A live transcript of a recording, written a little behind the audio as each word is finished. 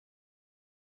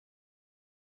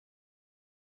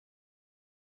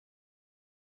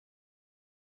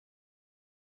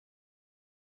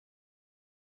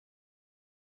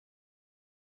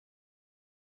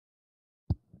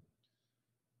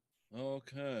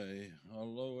Okay,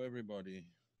 hello everybody.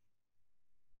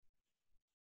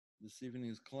 This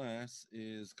evening's class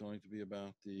is going to be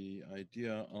about the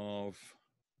idea of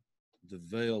the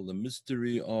veil, the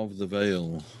mystery of the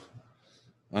veil.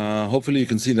 Hopefully you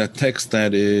can see that text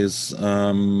that is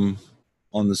on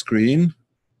the screen.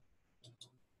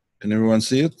 Can everyone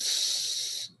see it?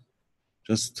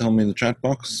 Just tell me in the chat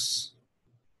box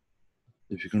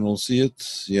if you can all see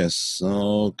it. Yes,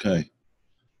 okay.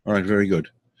 All right, very good.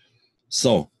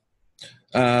 So,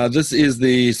 this is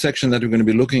the section that we're going to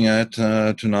be looking at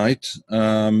tonight.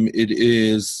 It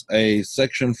is a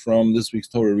section from this week's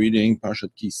Torah reading,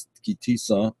 Parshat Ki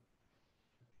Tisa,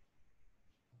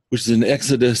 which is in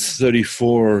Exodus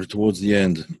 34 towards the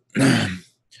end.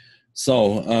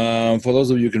 So, for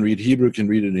those of you who can read Hebrew, can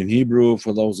read it in Hebrew.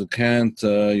 For those who can't,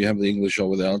 you have the English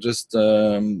over there. This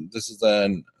is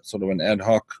sort of an ad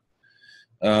hoc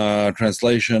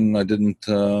translation. I didn't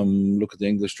look at the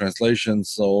English translation,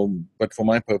 but for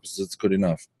my purposes, it's good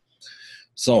enough.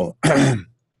 So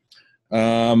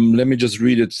let me just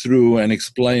read it through and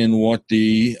explain what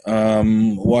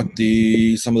some of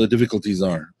the difficulties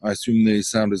are. I assume the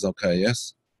sound is okay.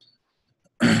 Yes.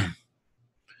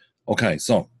 Okay.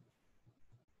 So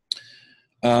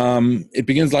it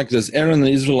begins like this: Aaron and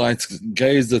the Israelites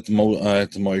gazed at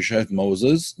Moshe, at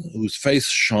Moses, whose face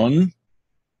shone,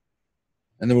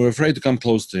 and they were afraid to come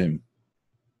close to him.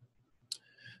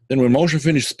 Then when Moshe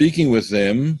finished speaking with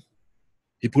them,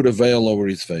 he put a veil over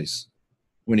his face.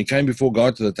 When he came before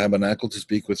God to the tabernacle to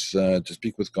speak with God, to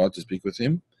speak with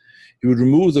him, he would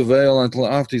remove the veil until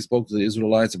after he spoke to the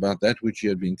Israelites about that which he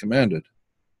had been commanded.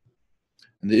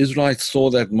 And the Israelites saw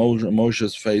that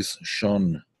Moshe's face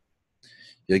shone.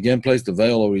 He again placed the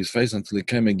veil over his face until he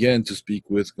came again to speak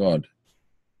with God.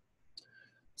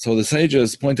 So the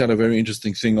sages point out a very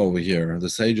interesting thing over here.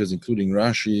 The sages, including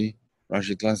Rashi,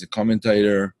 classic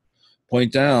commentator,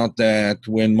 point out that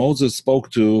when Moses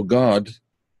spoke to God,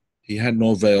 he had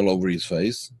no veil over his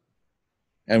face.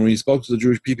 And when he spoke to the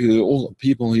Jewish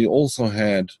people, he also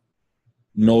had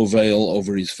no veil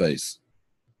over his face.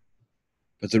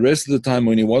 But the rest of the time,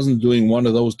 when he wasn't doing one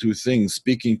of those two things,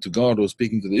 speaking to God or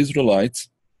speaking to the Israelites,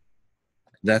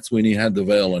 that's when he had the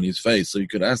veil on his face. So you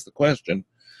could ask the question,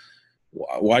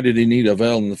 why did he need a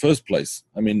veil in the first place?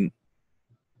 I mean,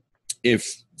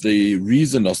 if the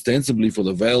reason ostensibly for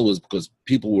the veil was because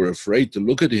people were afraid to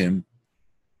look at him,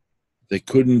 they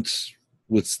couldn't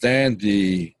withstand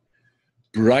the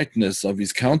brightness of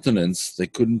his countenance. They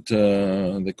couldn't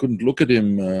look at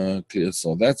him clear.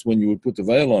 So that's when you would put the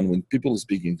veil on when people are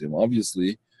speaking to him.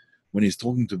 Obviously, when he's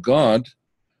talking to God,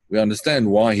 we understand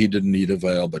why he didn't need a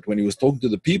veil. But when he was talking to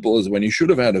the people is when he should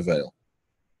have had a veil,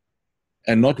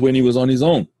 and not when he was on his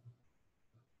own.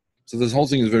 So this whole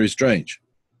thing is very strange.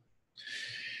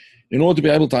 In order to be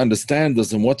able to understand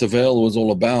this and what the veil was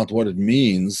all about, what it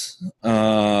means,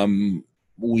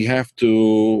 we have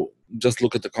to just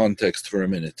look at the context for a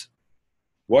minute.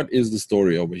 What is the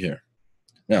story over here?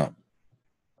 Now,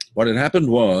 what had happened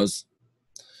was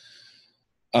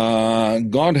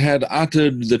God had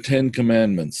uttered the 10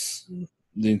 commandments.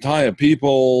 The entire people,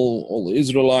 all the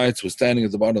Israelites, were standing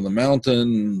at the bottom of the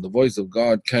mountain. The voice of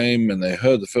God came and they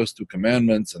heard the first 2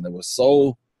 commandments, and they were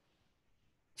so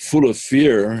full of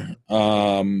fear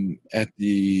at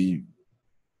the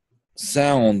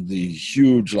sound, the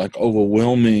huge,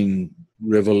 overwhelming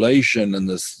revelation and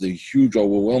the huge,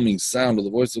 overwhelming sound of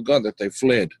the voice of God, that they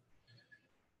fled.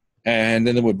 And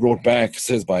then they were brought back, it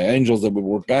says by angels, they were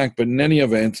brought back. But in any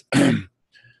event,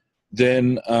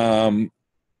 then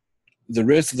the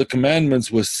rest of the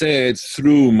commandments were said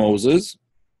through Moses.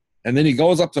 And then he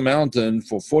goes up the mountain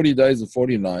for 40 days and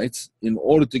 40 nights in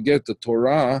order to get the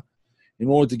Torah, in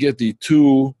order to get the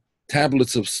 2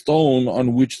 tablets of stone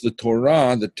on which the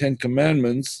Torah, the 10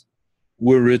 commandments,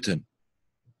 were written.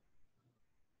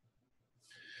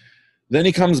 Then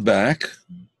he comes back,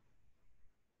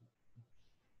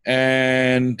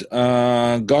 and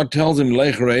God tells him,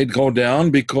 Lech Red, go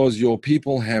down because your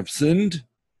people have sinned.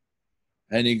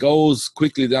 And he goes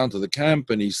quickly down to the camp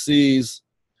and he sees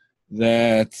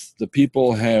that the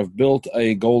people have built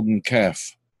a golden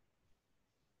calf.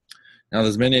 Now,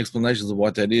 there's many explanations of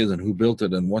what that is and who built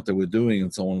it and what they were doing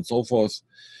and so on and so forth.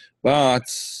 But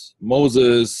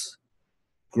Moses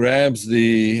grabs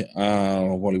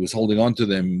while he was holding on to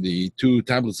them, the 2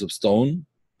 tablets of stone,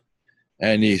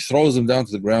 and he throws them down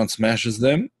to the ground, smashes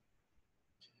them,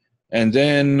 and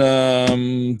then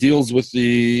deals with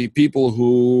the people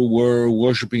who were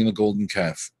worshiping the golden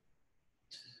calf.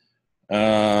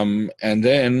 And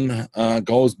then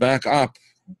goes back up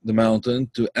the mountain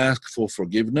to ask for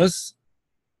forgiveness.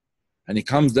 And he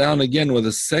comes down again with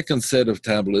a second set of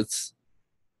tablets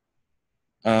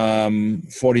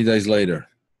 40 days later.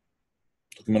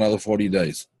 Took him another 40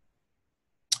 days.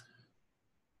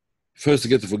 First to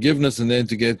get the forgiveness, and then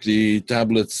to get the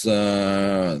tablets,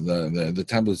 the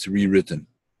tablets rewritten.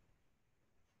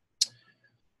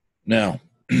 Now,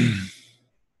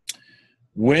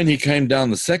 when he came down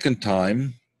the second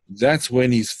time, that's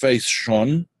when his face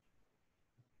shone,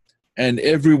 and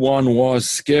everyone was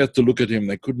scared to look at him.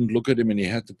 They couldn't look at him, and he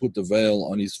had to put the veil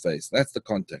on his face. That's the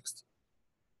context.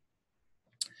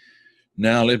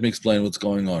 Now, let me explain what's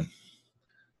going on.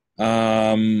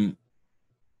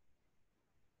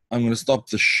 I'm going to stop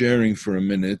the sharing for a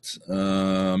minute.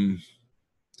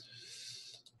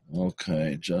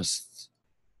 Okay, just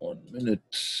 1 minute.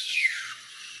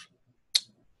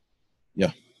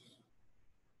 Yeah.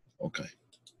 Okay.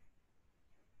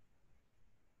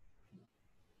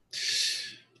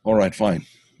 All right, fine.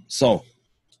 So,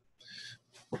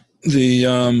 the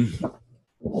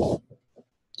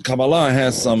Kabbalah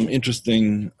has some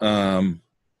interesting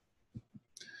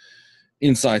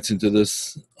insights into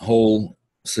this whole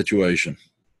situation.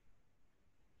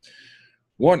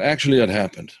 What actually had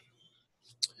happened?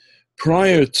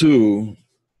 Prior to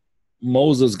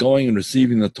Moses going and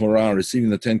receiving the Torah,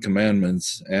 receiving the Ten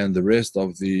Commandments and the rest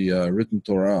of the written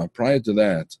Torah, prior to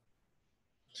that,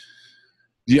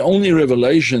 the only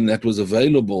revelation that was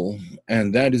available,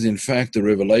 and that is in fact the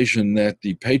revelation that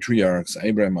the patriarchs,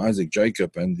 Abraham, Isaac,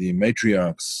 Jacob, and the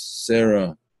matriarchs,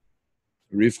 Sarah,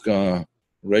 Rivka,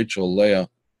 Rachel, Leah,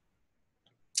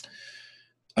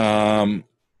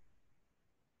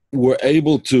 were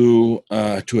able to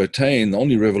attain. The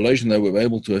only revelation they were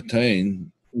able to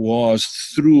attain was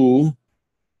through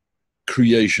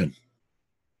creation.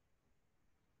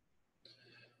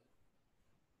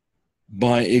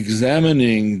 By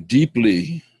examining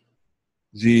deeply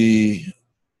the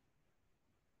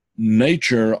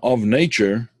nature of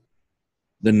nature,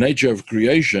 the nature of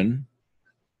creation,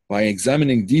 by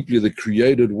examining deeply the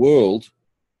created world,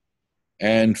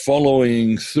 and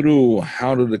following through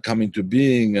how did it come into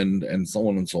being, and so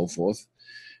on and so forth,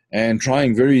 and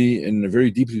trying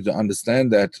very deeply to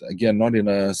understand that, again, not in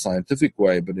a scientific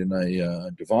way, but in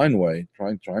a divine way,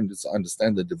 trying to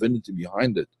understand the divinity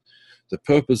behind it, the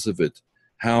purpose of it,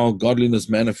 how godliness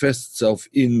manifests itself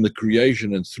in the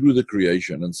creation and through the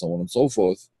creation, and so on and so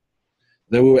forth.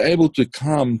 They were able to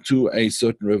come to a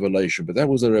certain revelation, but that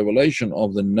was a revelation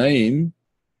of the name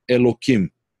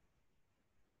Elokim,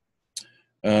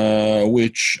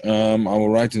 which I will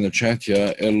write in the chat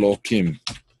here, Elokim.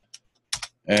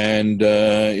 And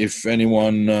if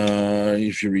anyone,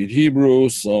 if you read Hebrew,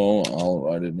 so I'll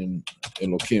write it in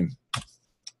Elokim.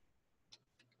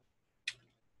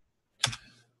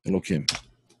 Elokim.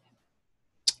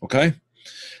 Okay?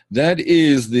 That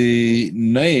is the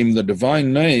name, the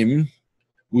divine name,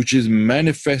 which is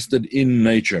manifested in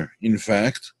nature. In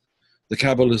fact, the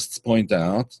Kabbalists point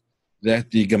out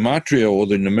that the gematria, or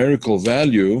the numerical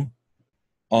value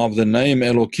of the name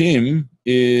Elokim,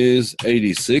 is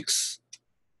 86.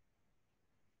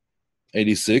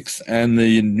 86, and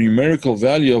the numerical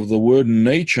value of the word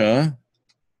nature,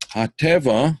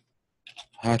 Hateva,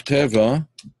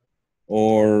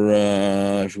 or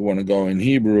if you want to go in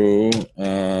Hebrew,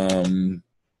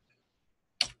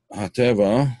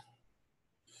 Hateva,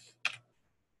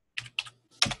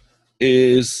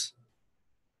 is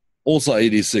also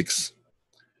 86.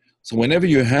 So whenever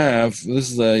you have,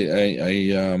 this is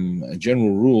a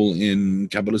general rule in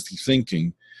Kabbalistic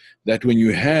thinking, that when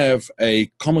you have a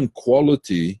common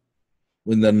quality,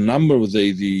 when the number of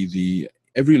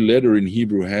every letter in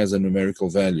Hebrew has a numerical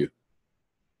value.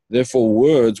 Therefore,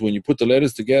 words, when you put the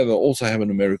letters together, also have a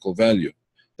numerical value.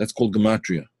 That's called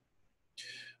gematria.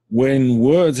 When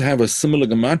words have a similar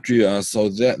gematria, so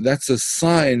that's a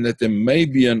sign that there may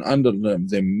be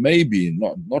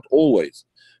not always,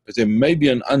 but there may be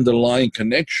an underlying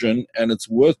connection, and it's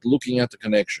worth looking at the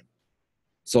connection.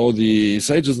 So the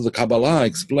sages of the Kabbalah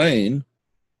explain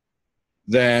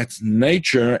that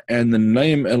nature and the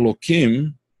name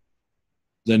Elokim,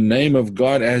 the name of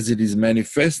God as it's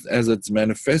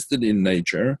manifested in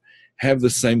nature, have the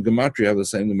same gematria, have the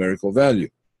same numerical value.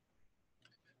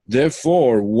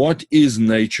 Therefore, what is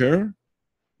nature?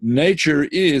 Nature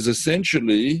is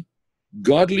essentially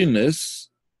godliness,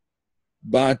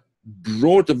 but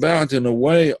brought about in a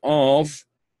way of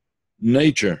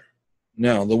nature.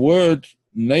 Now, the word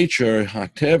nature,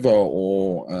 hateva,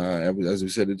 or as we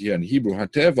said it here in Hebrew,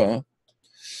 hateva,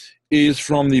 is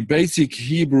from the basic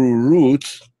Hebrew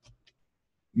root,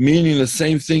 meaning the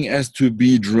same thing as to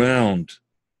be drowned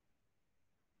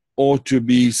or to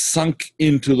be sunk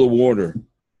into the water.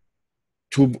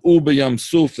 Tub'u b'yam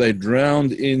suf, they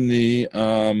drowned in the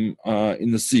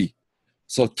sea.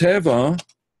 So teva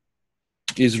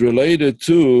is related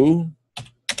to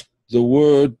the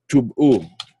word tub'u.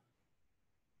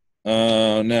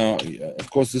 Now, of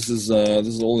course, this is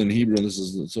all in Hebrew. This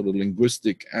is the sort of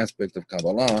linguistic aspect of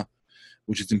Kabbalah,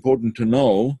 which is important to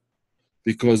know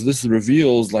because this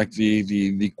reveals like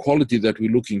the quality that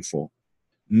we're looking for.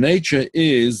 Nature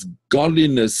is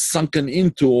godliness sunken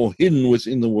into or hidden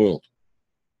within the world.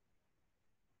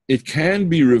 It can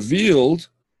be revealed,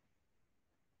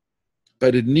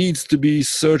 but it needs to be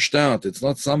searched out. It's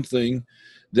not something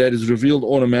that is revealed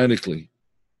automatically.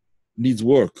 It needs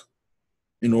work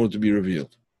in order to be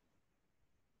revealed.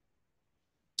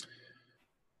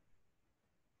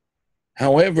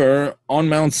 However, on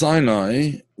Mount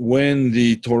Sinai, when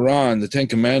the Torah and the Ten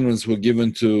Commandments were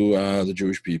given to the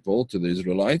Jewish people, to the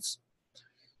Israelites,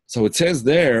 so it says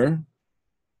there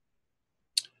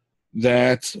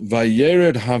that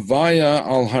Vayered Havaya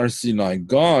al Har Sinai,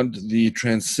 God, the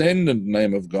transcendent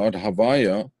name of God,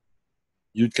 Havaya,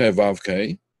 Yud-Kei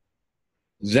Vav-Kei,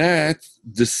 that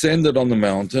descended on the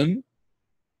mountain,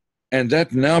 and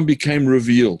that now became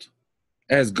revealed.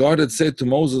 As God had said to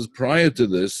Moses prior to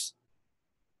this,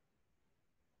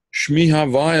 Shmi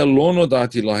Havaya lo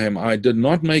nodati lahem, I did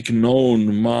not make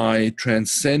known my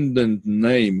transcendent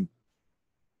name.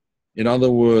 In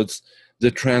other words, the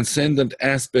transcendent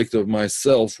aspect of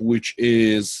myself, which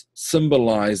is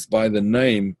symbolized by the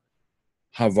name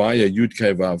Havaya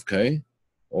Yud-Kei Vav-Kei,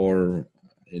 or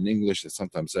in English they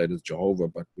sometimes say it is Jehovah,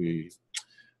 but it's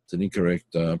an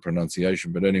incorrect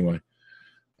pronunciation. But anyway,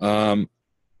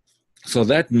 so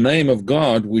that name of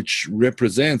God, which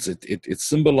represents it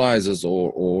symbolizes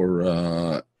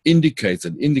or indicates,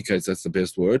 that's the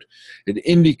best word, it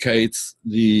indicates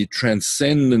the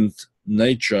transcendent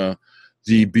nature,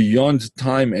 the beyond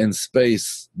time and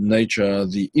space nature,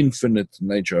 the infinite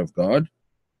nature of God.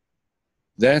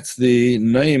 That's the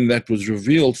name that was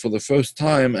revealed for the first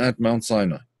time at Mount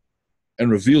Sinai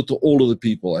and revealed to all of the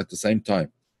people at the same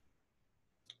time,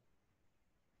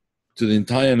 to the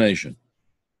entire nation.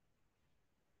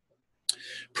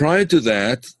 Prior to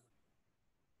that,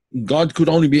 God could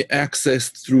only be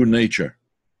accessed through nature.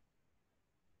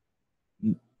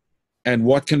 And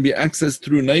what can be accessed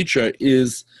through nature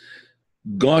is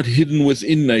God hidden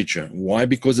within nature. Why?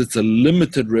 Because it's a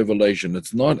limited revelation.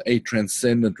 It's not a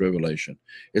transcendent revelation.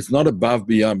 It's not above,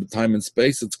 beyond time and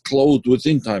space. It's clothed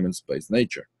within time and space,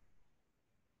 nature.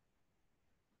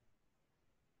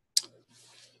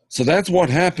 So that's what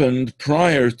happened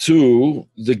prior to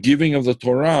the giving of the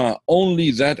Torah.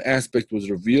 Only that aspect was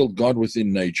revealed, God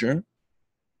within nature.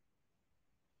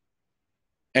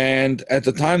 And at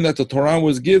the time that the Torah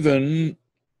was given,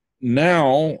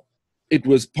 now it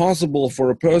was possible for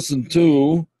a person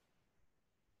to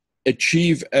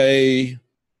achieve an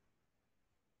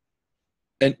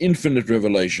infinite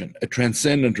revelation, a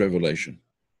transcendent revelation.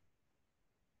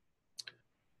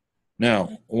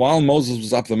 Now, while Moses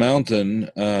was up the mountain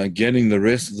getting the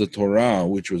rest of the Torah,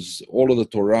 which was all of the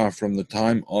Torah from the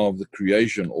time of the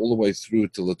creation all the way through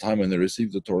till the time when they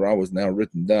received the Torah was now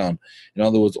written down. In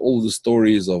other words, all the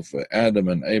stories of Adam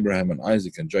and Abraham and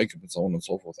Isaac and Jacob and so on and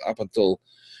so forth, up until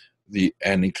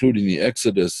and including the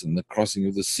Exodus and the crossing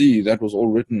of the sea, that was all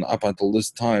written up until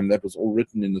this time. That was all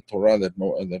written in the Torah that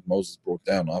Moses brought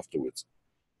down afterwards,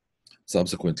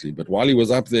 subsequently. But while he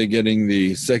was up there getting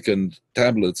the second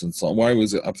tablets and so on, while he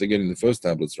was up there getting the first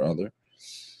tablets rather,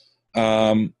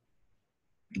 the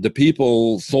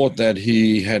people thought that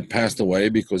he had passed away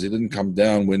because he didn't come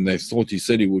down when they thought he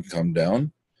said he would come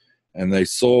down. And they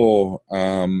saw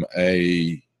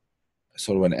a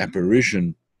sort of an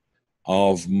apparition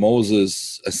of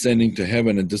Moses ascending to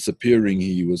heaven and disappearing.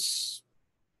 He was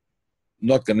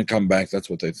not going to come back, that's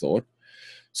what they thought.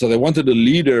 So they wanted a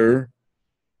leader,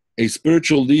 a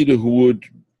spiritual leader who would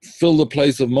fill the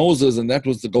place of Moses, and that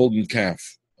was the golden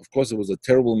calf. Of course, it was a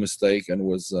terrible mistake, and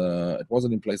it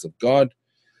wasn't in place of God,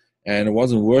 and it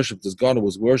wasn't worshipped as God. It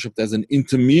was worshipped as an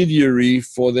intermediary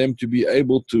for them to be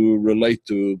able to relate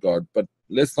to God. But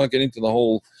let's not get into the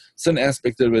whole sin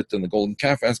aspect of it and the golden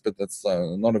calf aspect. That's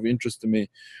not of interest to me,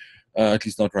 at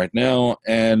least not right now.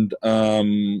 And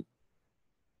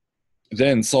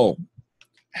then, so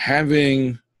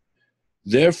having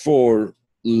therefore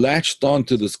latched on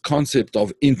to this concept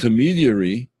of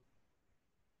intermediary,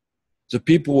 the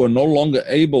people were no longer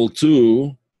able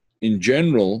to, in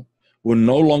general, were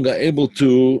no longer able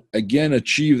to, again,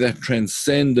 achieve that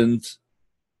transcendent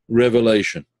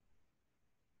revelation.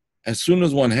 As soon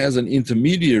as one has an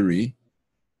intermediary,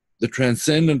 the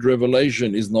transcendent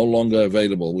revelation is no longer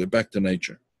available. We're back to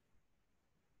nature.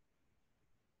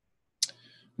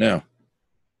 Now,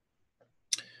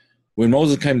 when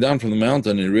Moses came down from the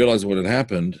mountain and realized what had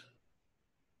happened,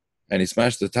 and he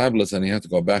smashed the tablets and he had to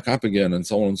go back up again and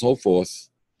so on and so forth.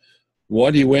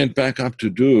 What he went back up to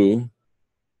do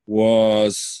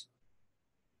was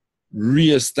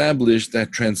reestablish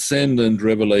that transcendent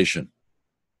revelation.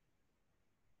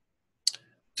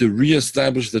 To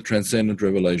reestablish the transcendent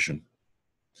revelation.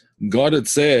 God had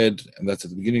said, and that's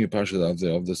at the beginning of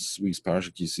this week's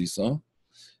Parashat Ki Sisa,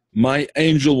 my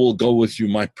angel will go with you,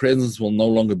 my presence will no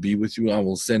longer be with you, I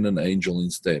will send an angel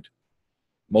instead.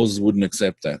 Moses wouldn't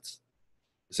accept that.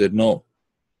 He said, no.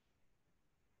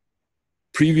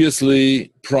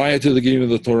 Previously, prior to the giving of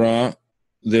the Torah,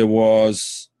 there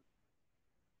was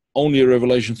only a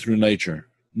revelation through nature.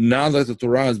 Now that the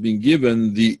Torah has been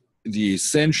given, the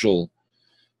essential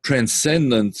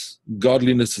transcendent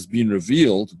godliness has been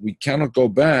revealed, we cannot go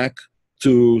back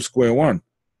to square one.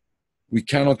 We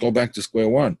cannot go back to square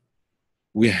one.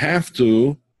 We have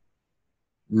to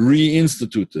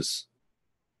reinstitute this.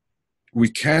 We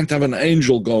can't have an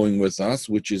angel going with us,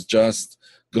 which is just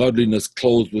godliness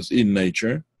clothed within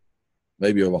nature,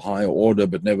 maybe of a higher order,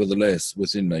 but nevertheless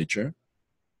within nature.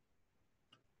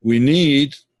 We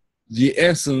need the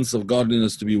essence of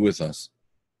godliness to be with us.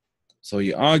 So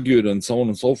he argued and so on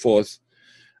and so forth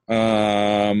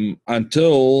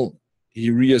until he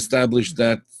reestablished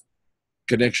that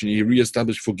connection. He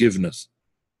reestablished forgiveness.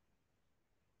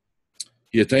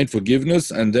 He attained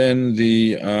forgiveness, and then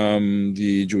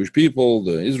the Jewish people,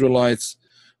 the Israelites,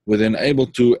 were then able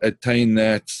to attain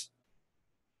that.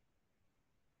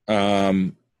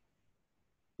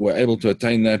 Were able to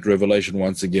attain that revelation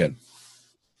once again.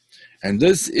 And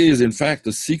this is, in fact,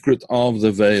 the secret of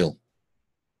the veil.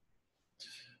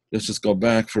 Let's just go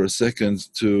back for a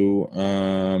second to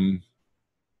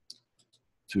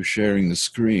sharing the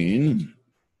screen.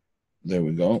 There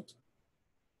we go.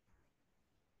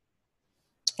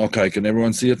 Okay, can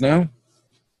everyone see it now?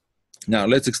 Now,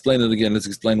 let's explain it again. Let's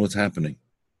explain what's happening.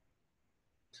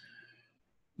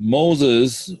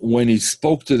 Moses, when he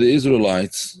spoke to the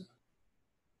Israelites,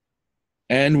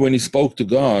 and when he spoke to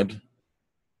God,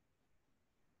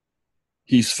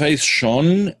 his face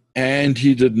shone, and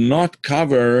he did not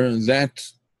cover that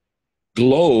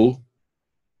glow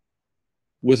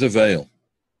with a veil,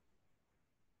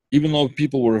 even though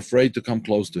people were afraid to come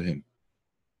close to him.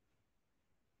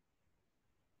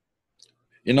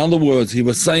 In other words, he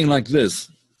was saying like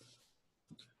this: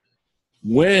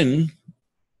 when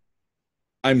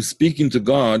I'm speaking to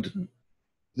God,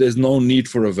 there's no need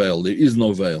for a veil. There is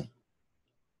no veil.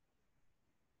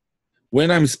 When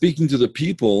I'm speaking to the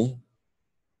people,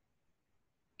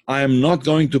 I am not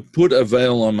going to put a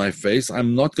veil on my face.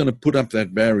 I'm not going to put up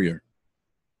that barrier.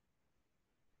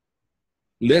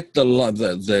 Let the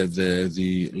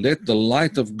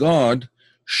light of God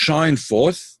shine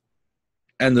forth,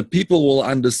 and the people will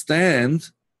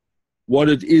understand what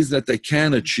it is that they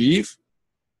can achieve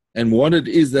and what it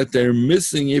is that they're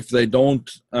missing if they don't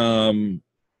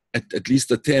at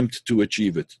least attempt to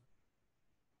achieve it.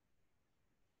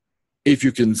 If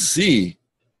you can see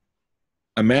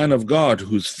a man of God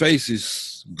whose face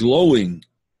is glowing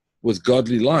with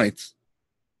godly light,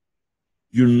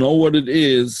 you know what it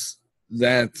is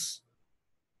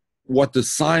what the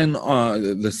sign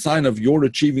of your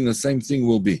achieving the same thing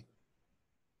will be.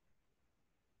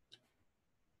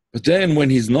 But then when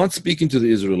he's not speaking to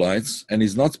the Israelites and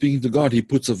he's not speaking to God, he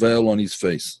puts a veil on his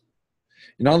face.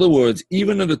 In other words,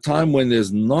 even at a time when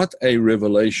there's not a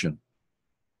revelation,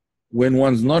 when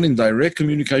one's not in direct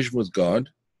communication with God,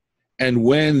 and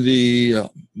when a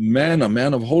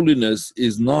man of holiness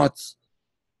is not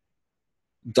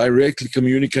directly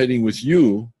communicating with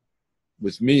you,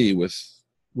 with me,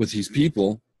 with his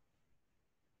people,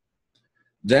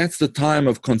 that's the time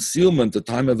of concealment, the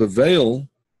time of a veil.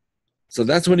 So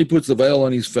that's when he puts the veil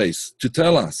on his face, to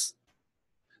tell us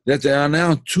that there are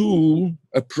now two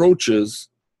approaches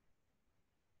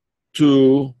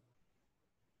to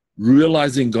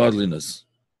realizing godliness.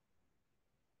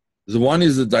 The one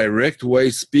is the direct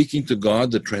way, speaking to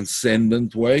God, the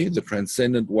transcendent way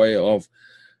of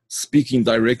speaking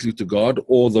directly to God,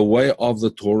 or the way of the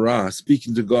Torah,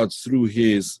 speaking to God through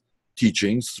his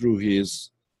teachings, through his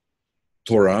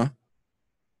Torah.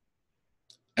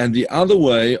 And the other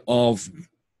way of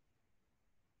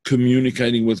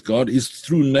communicating with God is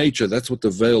through nature. That's what the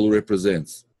veil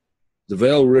represents. The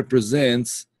veil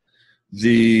represents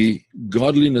the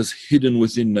godliness hidden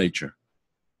within nature.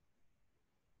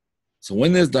 So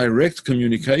when there's direct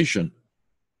communication,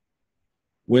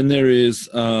 when there is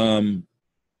open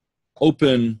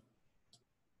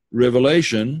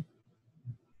revelation,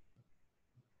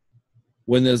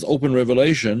 then there's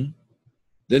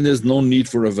no need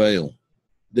for a veil.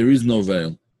 There is no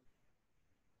veil.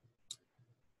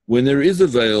 When there is a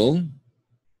veil,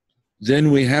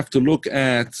 then we have to look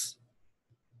at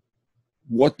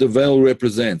what the veil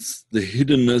represents, the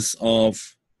hiddenness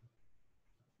of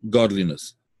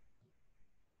godliness.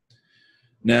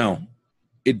 Now,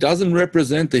 it doesn't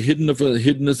represent the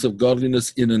hiddenness of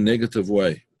godliness in a negative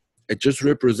way. It just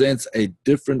represents a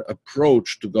different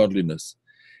approach to godliness.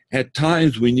 At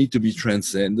times, we need to be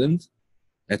transcendent.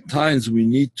 At times, we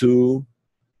need to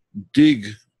dig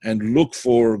and look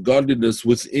for godliness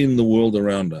within the world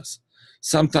around us.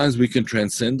 Sometimes we can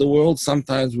transcend the world.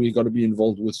 Sometimes we got to be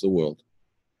involved with the world.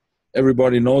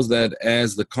 Everybody knows that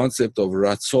as the concept of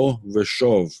ratzo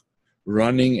v'shov,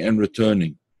 running and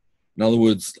returning. In other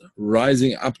words,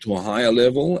 rising up to a higher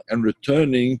level and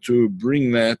returning to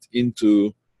bring that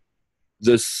into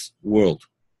this world,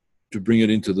 to bring it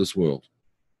into this world.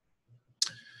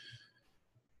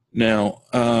 Now,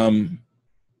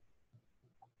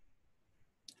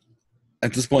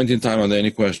 at this point in time, are there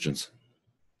any questions?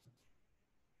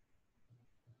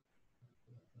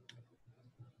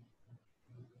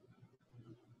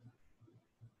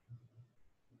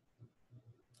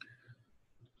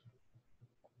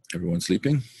 Everyone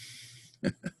sleeping?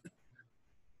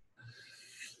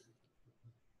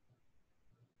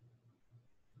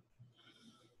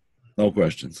 No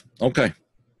questions. Okay.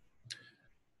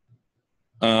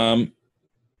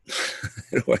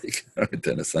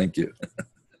 Dennis, thank you.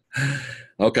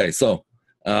 Okay, so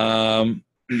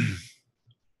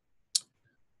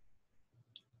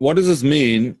what does this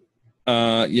mean?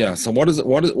 So what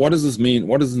does this mean?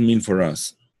 What does it mean for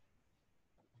us?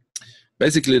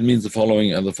 Basically, it means the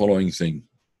following thing.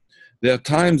 There are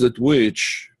times at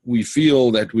which we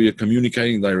feel that we are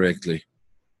communicating directly.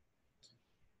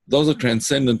 Those are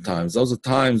transcendent times. Those are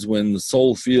times when the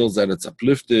soul feels that it's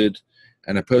uplifted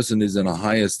and a person is in a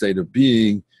higher state of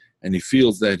being and he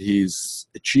feels that he's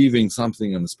achieving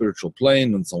something on the spiritual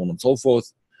plane and so on and so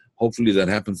forth. Hopefully that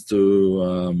happens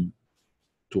to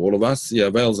all of us. Yeah,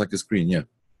 veils like a screen, yeah.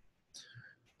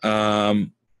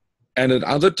 And at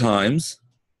other times,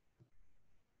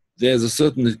 there's a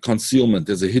certain concealment,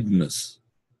 there's a hiddenness.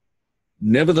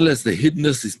 Nevertheless, the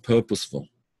hiddenness is purposeful.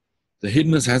 The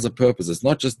hiddenness has a purpose. It's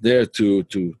not just there to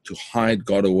hide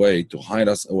God away, to hide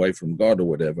us away from God or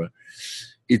whatever.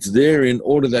 It's there in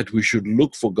order that we should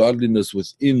look for godliness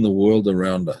within the world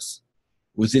around us,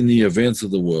 within the events of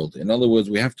the world. In other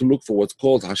words, we have to look for what's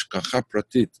called hashgacha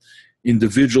pratit,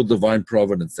 individual divine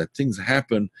providence, that things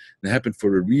happen, they happen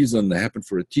for a reason, they happen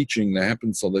for a teaching, they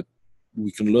happen so that we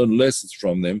can learn lessons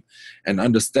from them and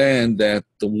understand that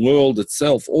the world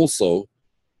itself also,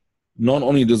 not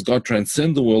only does God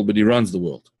transcend the world, but he runs the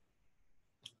world.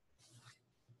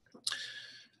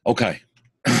 Okay.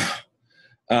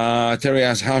 Terry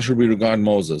asks, how should we regard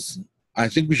Moses? I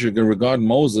think we should regard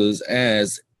Moses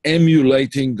as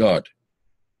emulating God.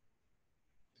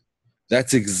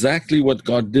 That's exactly what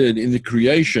God did in the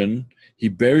creation. He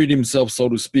buried himself, so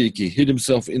to speak. He hid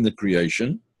himself in the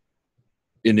creation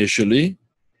initially,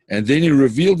 and then he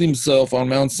revealed himself on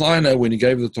Mount Sinai when he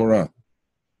gave the Torah.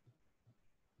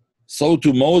 So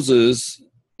to Moses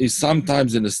is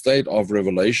sometimes in a state of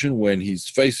revelation when his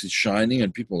face is shining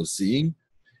and people are seeing,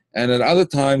 and at other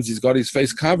times he's got his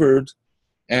face covered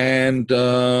and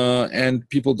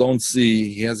people don't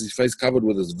see. He has his face covered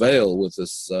with his veil, with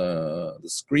this the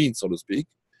screen, so to speak.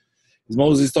 Is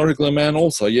Moses historically a man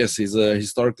also? Yes, he's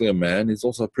historically a man. He's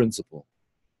also a principle.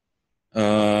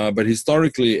 But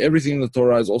historically, everything in the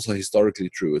Torah is also historically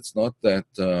true. It's not that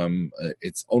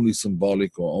it's only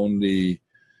symbolic or only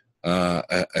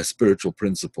a spiritual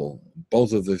principle.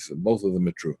 Both of them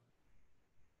are true.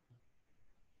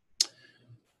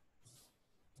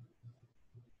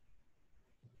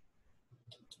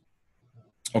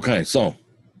 Okay, so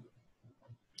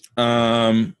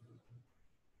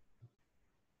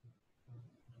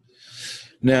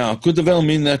now, could the veil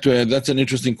mean that, that's an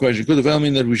interesting question, could the veil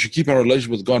mean that we should keep our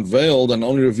relationship with God veiled and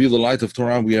only reveal the light of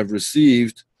Torah we have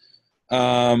received?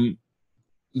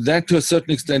 That to a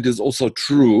certain extent is also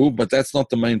true, but that's not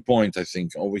the main point, I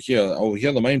think, over here. Over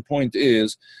here, the main point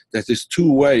is that there's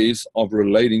two ways of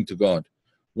relating to God.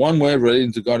 One way of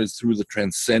relating to God is through the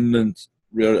transcendent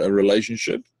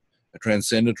relationship, a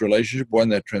transcendent relationship, one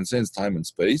that transcends time and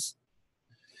space.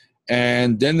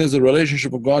 And then there's a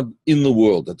relationship of God in the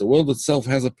world, that the world itself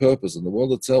has a purpose, and the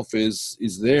world itself is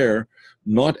there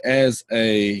not as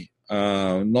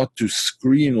not to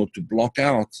screen or to block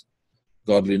out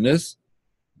godliness,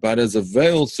 but as a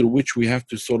veil through which we have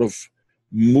to sort of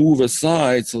move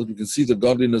aside so that we can see the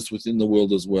godliness within the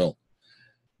world as well.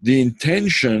 The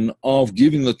intention of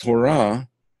giving the Torah,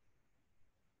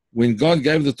 when God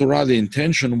gave the Torah, the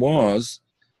intention was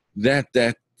that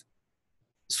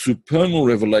supernal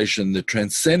revelation, the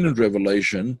transcendent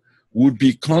revelation, would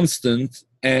be constant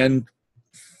and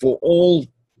for all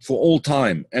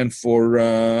time and for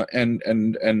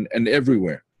and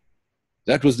everywhere.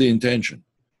 That was the intention.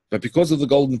 But because of the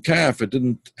golden calf, it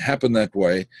didn't happen that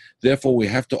way. Therefore, we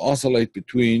have to oscillate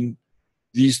between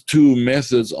these two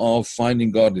methods of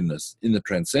finding godliness in the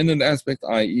transcendent aspect,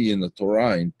 i.e. in the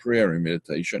Torah, in prayer, in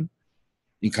meditation,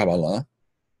 in Kabbalah,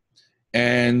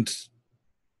 and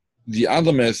the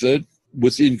other method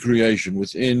within creation,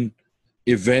 within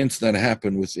events that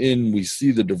happen, within we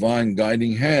see the divine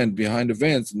guiding hand behind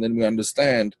events, and then we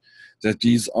understand that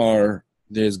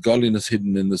there's godliness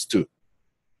hidden in this too.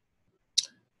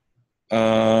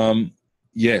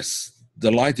 Yes,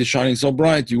 the light is shining so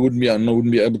bright you wouldn't be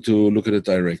able to look at it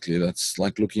directly. That's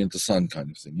like looking at the sun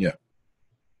kind of thing. Yeah.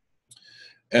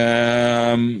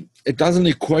 It doesn't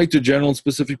equate to general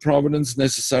specific providence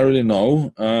necessarily.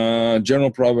 No.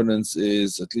 General providence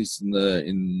is, at least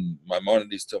in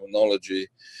Maimonides' terminology,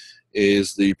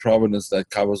 is the providence that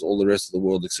covers all the rest of the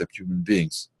world except human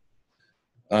beings.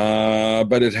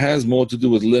 But it has more to do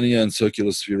with linear and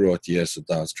circular spherot. Yes, it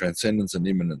does. Transcendence and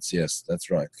immanence. Yes, that's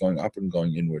right. Going up and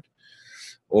going inward.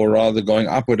 Or rather going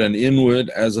upward and inward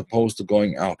as opposed to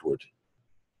going outward.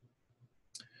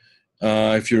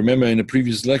 If you remember in a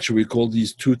previous lecture, we called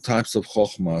these two types of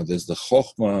chokhmah. There's the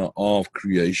chokhmah of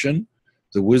creation,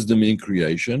 the wisdom in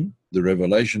creation, the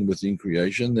revelation within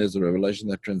creation. There's a revelation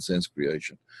that transcends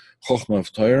creation. Chokhmah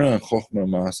of Torah and chokhmah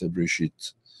maaseh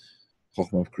breshit.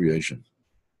 Chokhmah of creation.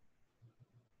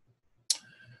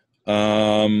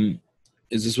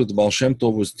 Is this what the Baal Shem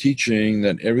Tov was teaching,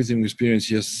 that everything we experience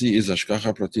here see is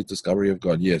Hashgacha Pratit, discovery of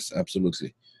God? Yes,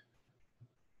 absolutely.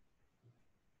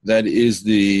 That is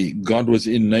the God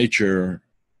within nature.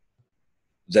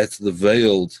 That's the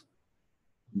veiled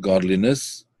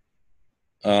godliness.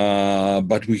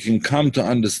 But we can come to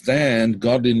understand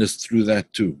godliness through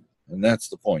that too. And that's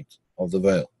the point of the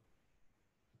veil.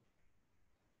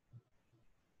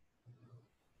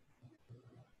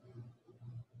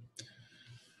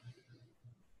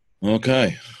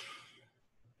 Okay.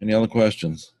 Any other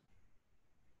questions?